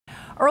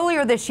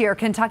Earlier this year,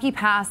 Kentucky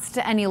passed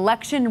an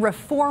election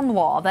reform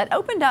law that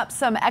opened up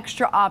some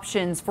extra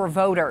options for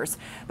voters.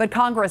 But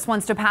Congress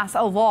wants to pass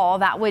a law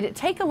that would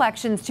take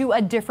elections to a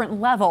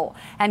different level.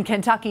 And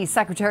Kentucky's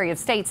Secretary of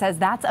State says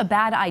that's a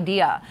bad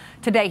idea.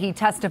 Today, he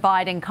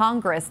testified in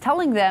Congress,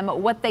 telling them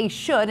what they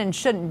should and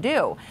shouldn't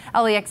do.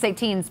 LEX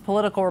 18's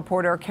political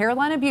reporter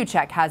Carolina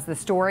Buchek has the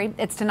story.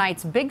 It's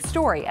tonight's big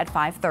story at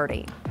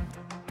 5:30.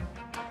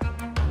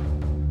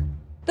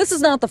 This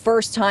is not the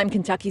first time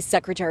Kentucky's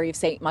Secretary of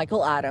State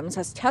Michael Adams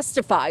has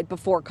testified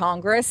before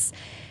Congress,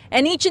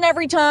 and each and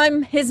every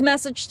time his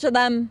message to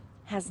them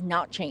has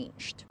not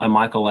changed. I'm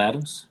Michael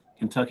Adams,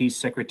 Kentucky's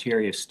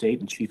Secretary of State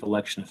and Chief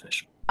Election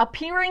Official.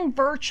 Appearing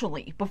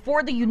virtually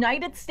before the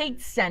United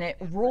States Senate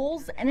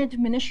Rules and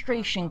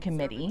Administration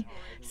Committee,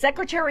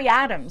 Secretary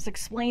Adams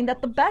explained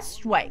that the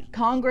best way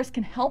Congress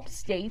can help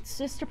states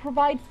is to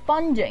provide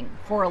funding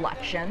for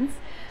elections,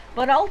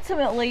 but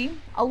ultimately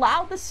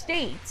allow the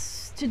states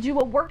to do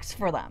what works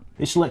for them.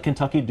 They should let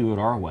Kentucky do it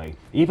our way.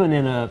 Even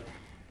in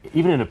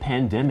a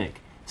pandemic,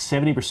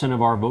 70%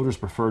 of our voters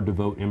preferred to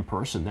vote in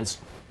person. That's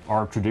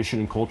our tradition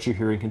and culture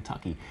here in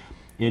Kentucky.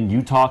 In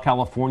Utah,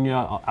 California,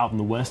 out in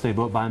the West, they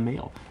vote by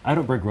mail. I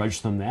don't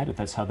begrudge them that if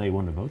that's how they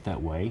want to vote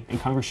that way. And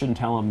Congress shouldn't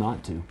tell them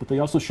not to. But they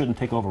also shouldn't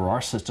take over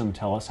our system and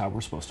tell us how we're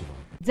supposed to vote.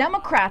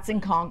 Democrats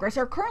in Congress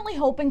are currently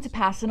hoping to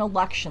pass an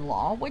election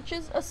law, which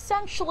is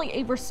essentially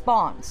a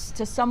response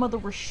to some of the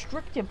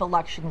restrictive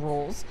election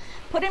rules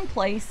put in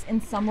place in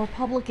some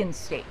Republican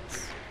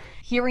states.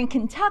 Here in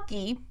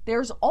Kentucky,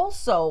 there's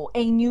also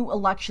a new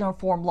election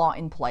reform law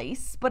in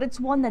place, but it's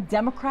one that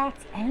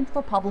Democrats and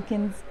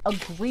Republicans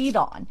agreed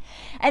on.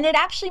 And it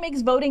actually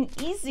makes voting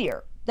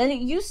easier than it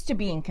used to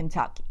be in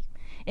Kentucky.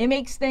 It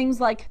makes things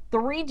like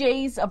 3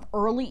 days of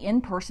early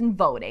in-person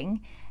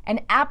voting, an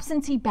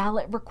absentee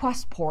ballot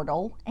request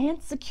portal, and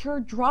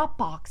secure drop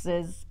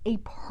boxes a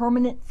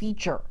permanent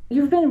feature.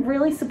 You've been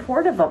really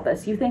supportive of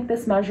this. You think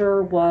this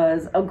measure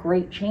was a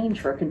great change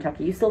for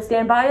Kentucky. You still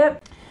stand by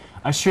it?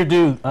 I sure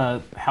do.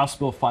 House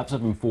Bill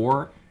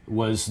 574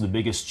 was the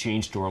biggest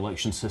change to our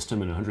election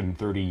system in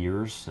 130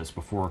 years. That's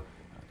before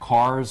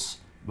cars,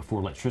 before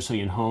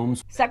electricity in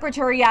homes.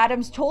 Secretary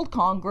Adams told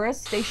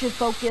Congress they should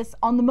focus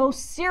on the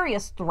most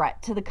serious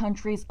threat to the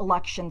country's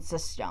election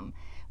system,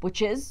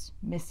 which is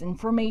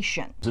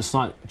misinformation. It's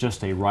not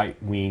just a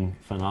right-wing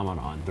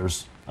phenomenon.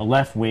 There's a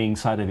left-wing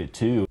side of it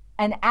too.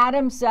 And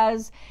Adams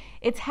says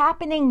it's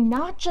happening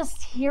not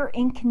just here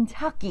in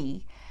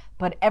Kentucky,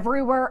 but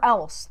everywhere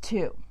else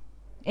too.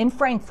 In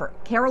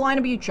Frankfort,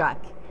 Carolina Buchek,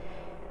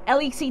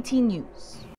 LEX 18 News.